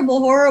horrible,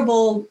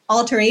 horrible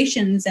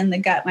alterations in the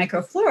gut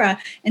microflora,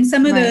 and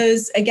some of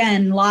those,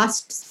 again,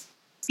 lost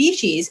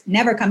species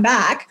never come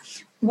back,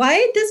 why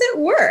does it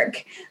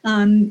work?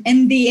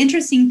 And the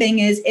interesting thing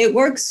is it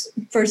works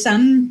for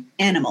some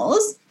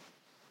animals.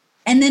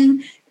 And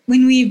then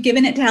when we've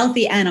given it to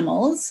healthy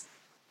animals,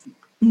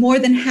 more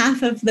than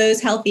half of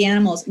those healthy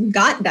animals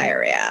got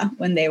diarrhea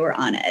when they were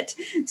on it.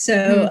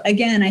 So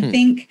again, I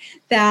think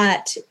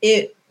that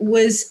it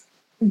was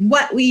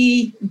what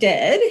we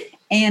did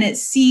and it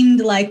seemed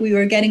like we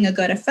were getting a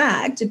good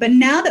effect. But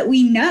now that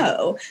we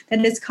know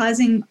that it's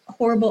causing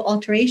horrible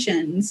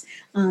alterations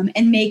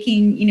and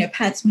making,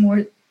 pets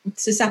more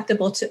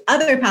susceptible to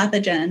other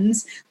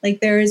pathogens,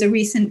 like there is a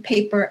recent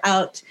paper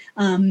out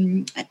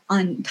on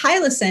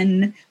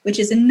Tylosin, which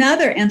is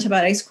another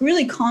antibiotic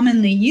really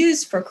commonly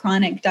used for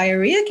chronic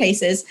diarrhea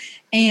cases.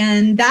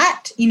 And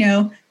that,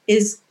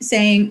 is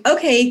saying,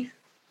 okay,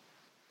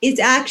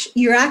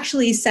 you're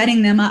actually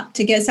setting them up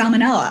to get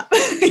salmonella.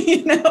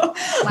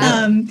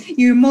 Wow.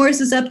 You're more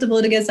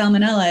susceptible to get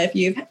salmonella if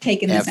you've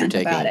taken this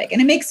antibiotic,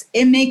 and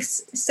it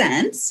makes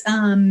sense.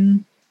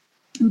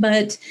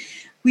 But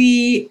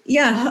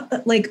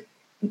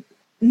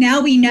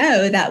now we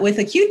know that with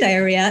acute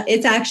diarrhea,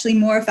 it's actually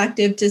more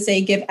effective to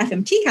say give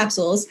FMT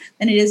capsules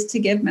than it is to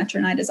give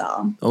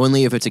metronidazole.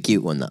 Only if it's a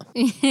cute one, though.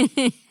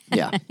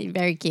 Yeah,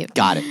 very cute.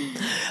 Got it.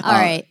 All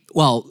right.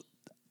 Well.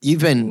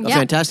 You've been a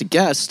fantastic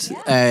guest.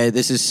 Yeah.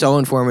 This is so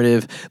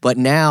informative. But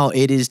now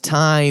it is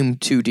time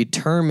to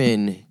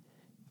determine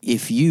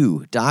if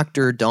you,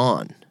 Dr.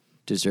 Dawn,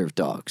 deserve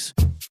dogs.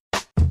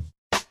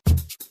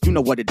 You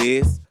know what it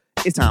is.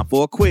 It's time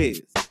for a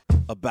quiz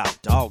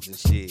about dogs and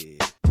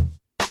shit.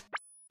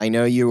 I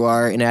know you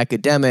are an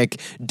academic.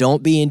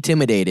 Don't be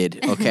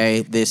intimidated,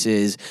 okay? This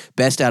is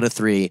best out of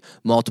 3,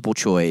 multiple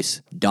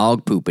choice,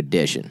 dog poop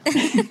edition.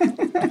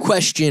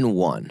 Question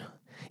 1.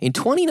 In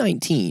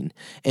 2019,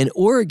 an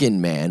Oregon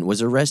man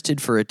was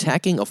arrested for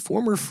attacking a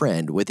former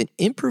friend with an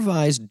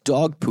improvised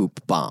dog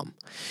poop bomb.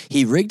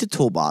 He rigged a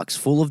toolbox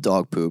full of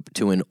dog poop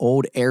to an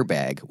old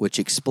airbag, which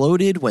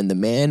exploded when the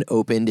man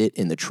opened it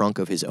in the trunk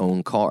of his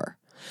own car.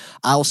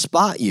 I'll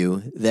spot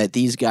you that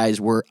these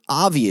guys were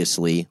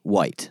obviously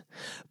white.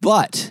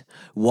 But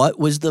what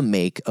was the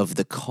make of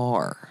the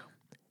car?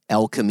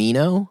 El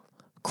Camino,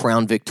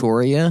 Crown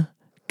Victoria,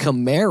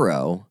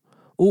 Camaro,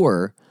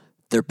 or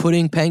they're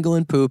putting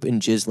pangolin poop in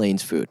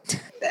Ghislaine's food? 3.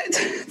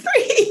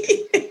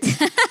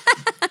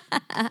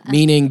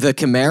 Meaning the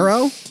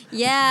Camaro?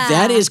 Yeah.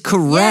 That is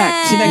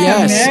correct. Yay.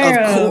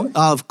 Yes,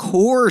 of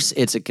course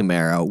it's a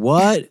Camaro.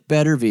 What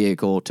better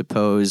vehicle to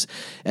pose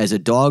as a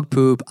dog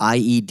poop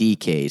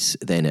IED case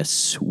than a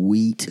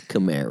sweet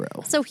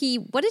Camaro? So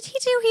what did he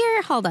do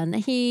here? Hold on.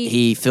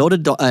 He filled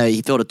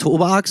a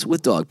toolbox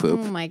with dog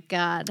poop. Oh my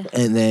God.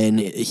 And then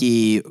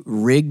he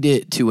rigged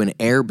it to an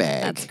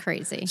airbag. That's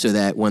crazy. So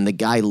that when the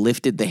guy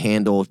lifted the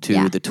handle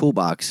to the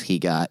toolbox, he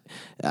got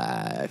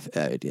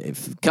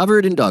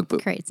covered in dog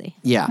poop. Crazy.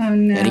 Yeah. Oh,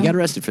 no. And he got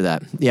arrested for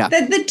that. Yeah.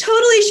 That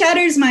totally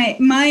shatters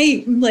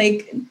my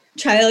like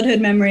childhood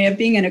memory of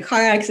being in a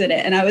car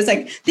accident. And I was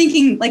like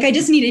thinking, like, I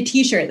just need a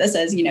t-shirt that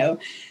says,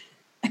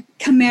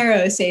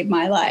 Camaro saved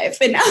my life.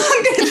 And now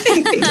I'm going to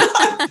think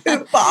dog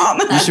poop bomb.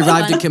 You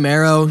survived a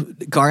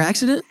Camaro car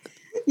accident?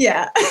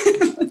 Yeah.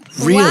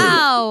 Really?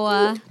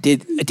 Wow.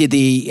 Did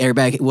the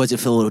airbag, was it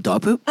filled with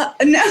dog poop?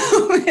 No,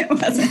 it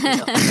wasn't.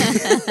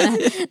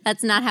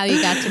 That's not how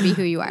you got to be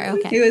who you are.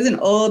 Okay. It was an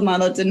old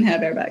model. It didn't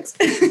have airbags.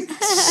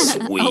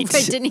 Sweet. Oh,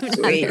 it didn't even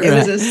Sweet. have It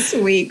was a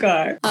sweet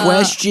car.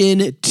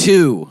 Question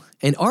 2.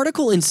 An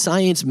article in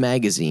Science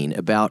magazine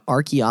about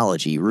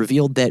archaeology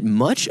revealed that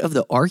much of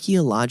the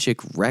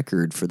archaeologic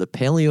record for the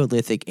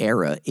Paleolithic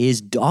era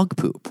is dog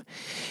poop.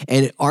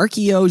 An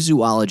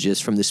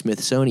archaeozoologist from the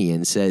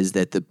Smithsonian says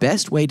that the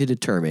best way to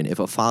determine if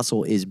a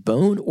fossil is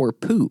bone or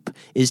poop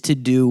is to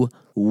do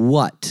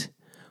what?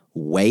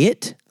 Weigh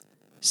it,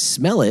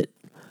 smell it,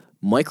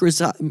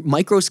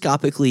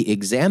 microscopically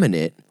examine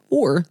it,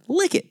 or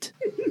lick it.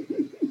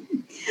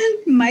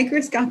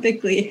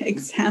 microscopically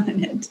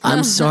examine it.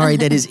 I'm sorry,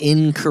 that is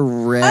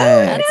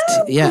incorrect. Oh,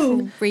 no.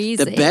 Yeah.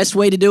 Crazy. The best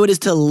way to do it is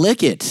to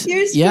lick it.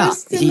 You're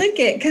supposed to lick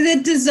it because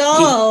it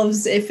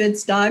dissolves if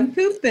it's dog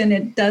poop and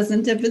it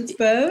doesn't if it's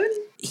bone.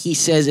 He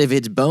says if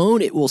it's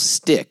bone, it will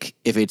stick.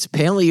 If it's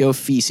paleo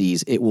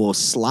feces, it will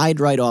slide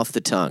right off the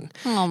tongue.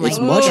 Oh my It's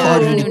God. much I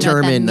harder don't to even know what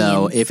determine, that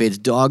though, means. if it's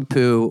dog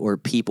poo or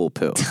people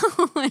poo.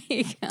 Oh my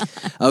God.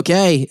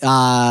 Okay,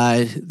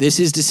 this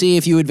is to see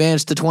if you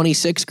advance to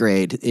 26th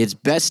grade. It's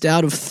best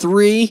out of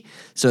 3,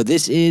 so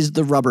this is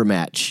the rubber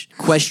match.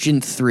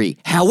 Question 3.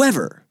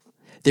 However,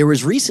 there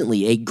was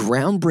recently a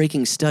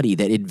groundbreaking study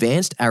that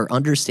advanced our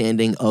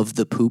understanding of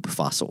the poop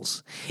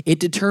fossils. It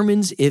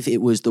determines if it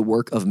was the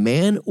work of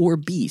man or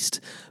beast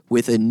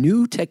with a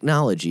new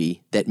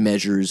technology that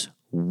measures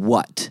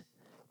what?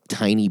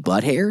 Tiny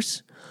butt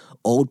hairs?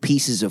 Old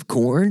pieces of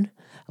corn?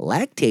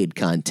 Lactate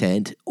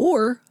content?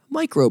 Or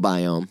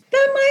microbiome? The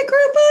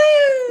microbiome.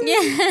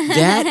 Yeah.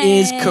 That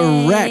is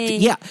correct.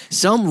 Yeah,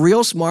 some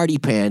real smarty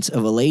pants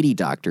of a lady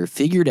doctor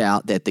figured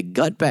out that the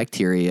gut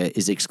bacteria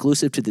is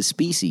exclusive to the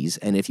species,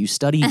 and if you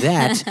study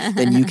that,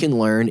 then you can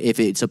learn if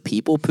it's a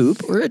people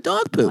poop or a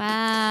dog poop.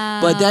 Wow.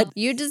 But that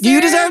you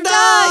deserve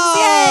dogs!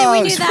 Yay,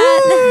 we knew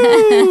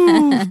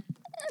that.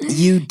 Woo!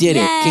 You did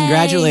it. Yay.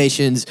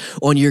 Congratulations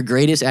on your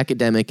greatest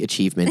academic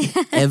achievement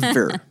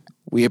ever.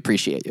 We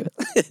appreciate you.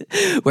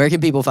 Where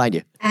can people find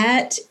you?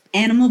 At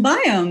Animal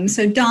Biome.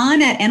 So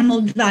Dawn at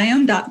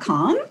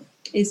animalbiome.com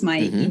is my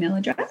email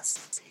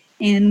address.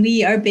 And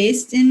we are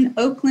based in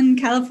Oakland,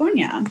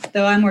 California,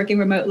 though I'm working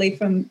remotely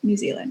from New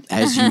Zealand.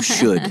 As you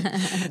should.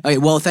 Okay,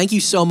 well, thank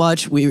you so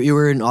much. You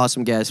were an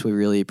awesome guest. We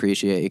really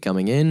appreciate you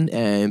coming in.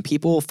 And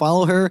people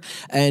follow her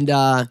and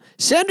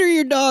send her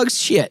your dog's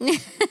shit.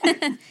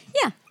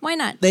 Yeah, why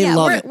not? They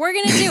love it. We're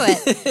going to do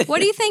it. What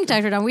do you think,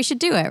 Dr. Dawn? We should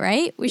do it,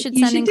 right? We should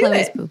You send in should do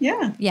Chloe's it. poop.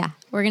 Yeah. Yeah,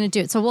 we're going to do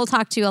it. So we'll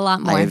talk to you a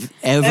lot more I have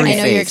every I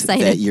know you're faith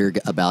excited that you're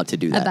about to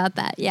do that. about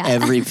that. Yeah.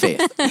 Every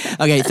faith.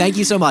 Okay, thank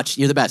you so much.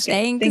 You're the best.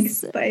 Thanks.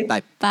 Thanks. Bye.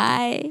 Bye.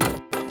 Bye.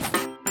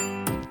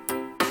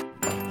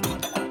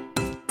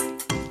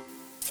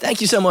 Thank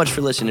you so much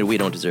for listening to We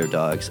Don't Deserve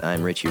Dogs.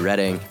 I'm Richie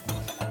Redding.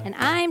 And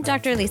I'm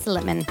Dr. Lisa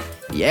Lippman.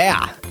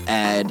 Yeah.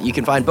 And you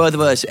can find both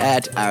of us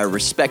at our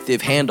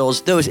respective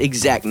handles, those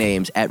exact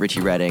names, at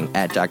Richie Redding,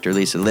 at Dr.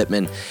 Lisa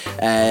Lippman.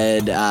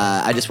 And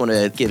I just want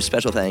to give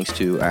special thanks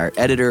to our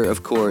editor,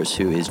 of course,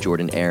 who is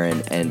Jordan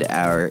Aaron, and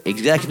our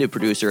executive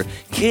producer,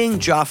 King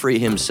Joffrey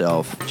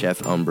himself, Jeff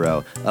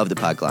Umbro of The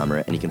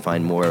Podglomerate. And you can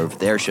find more of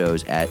their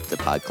shows at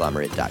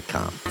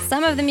thepodglomerate.com.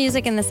 Some of the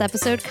music in this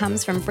episode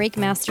comes from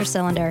Breakmaster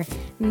Cylinder.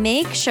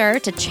 Make sure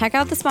to check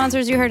out the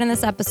sponsors you heard in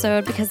this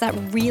episode because that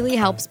really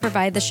helps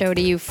provide the show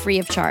to you free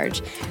of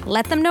charge.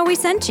 Let them know we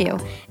sent you.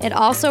 It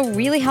also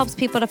really helps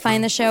people to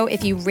find the show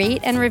if you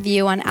rate and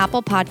review on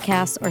Apple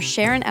Podcasts or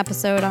share an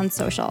episode on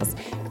socials.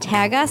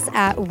 Tag us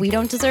at We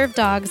Don't Deserve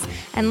Dogs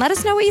and let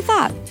us know what you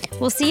thought.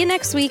 We'll see you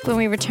next week when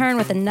we return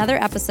with another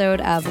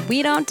episode of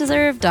We Don't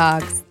Deserve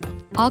Dogs.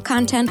 All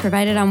content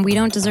provided on We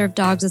Don't Deserve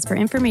Dogs is for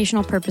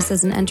informational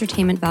purposes and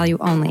entertainment value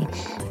only.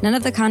 None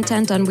of the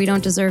content on We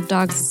Don't Deserve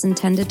Dogs is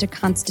intended to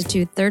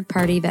constitute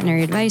third-party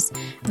veterinary advice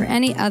or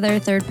any other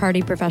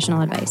third-party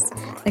professional advice.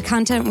 The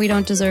content We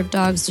Don't Deserve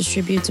Dogs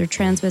distributes or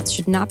transmits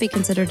should not be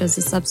considered as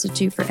a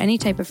substitute for any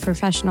type of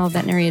professional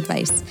veterinary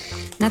advice.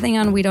 Nothing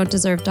on We Don't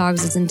Deserve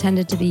Dogs is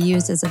intended to be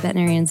used as a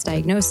veterinarian's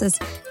diagnosis,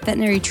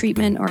 veterinary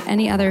treatment, or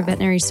any other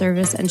veterinary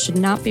service and should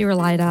not be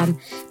relied on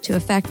to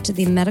affect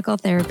the medical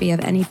therapy of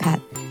any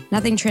pet.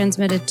 Nothing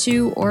transmitted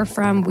to or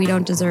from We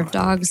Don't Deserve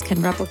Dogs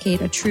can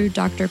replicate a true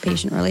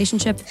doctor-patient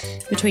relationship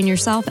between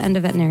yourself and a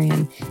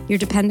veterinarian. Your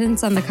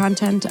dependence on the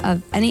content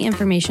of any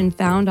information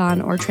found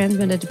on or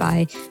transmitted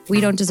by We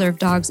Don't Deserve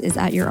Dogs is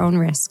at your own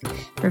risk.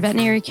 For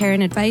veterinary care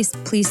and advice,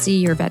 please see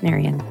your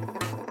veterinarian.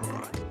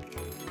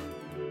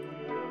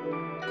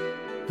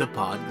 The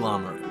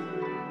Podglomerate,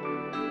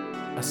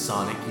 a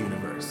sonic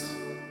universe.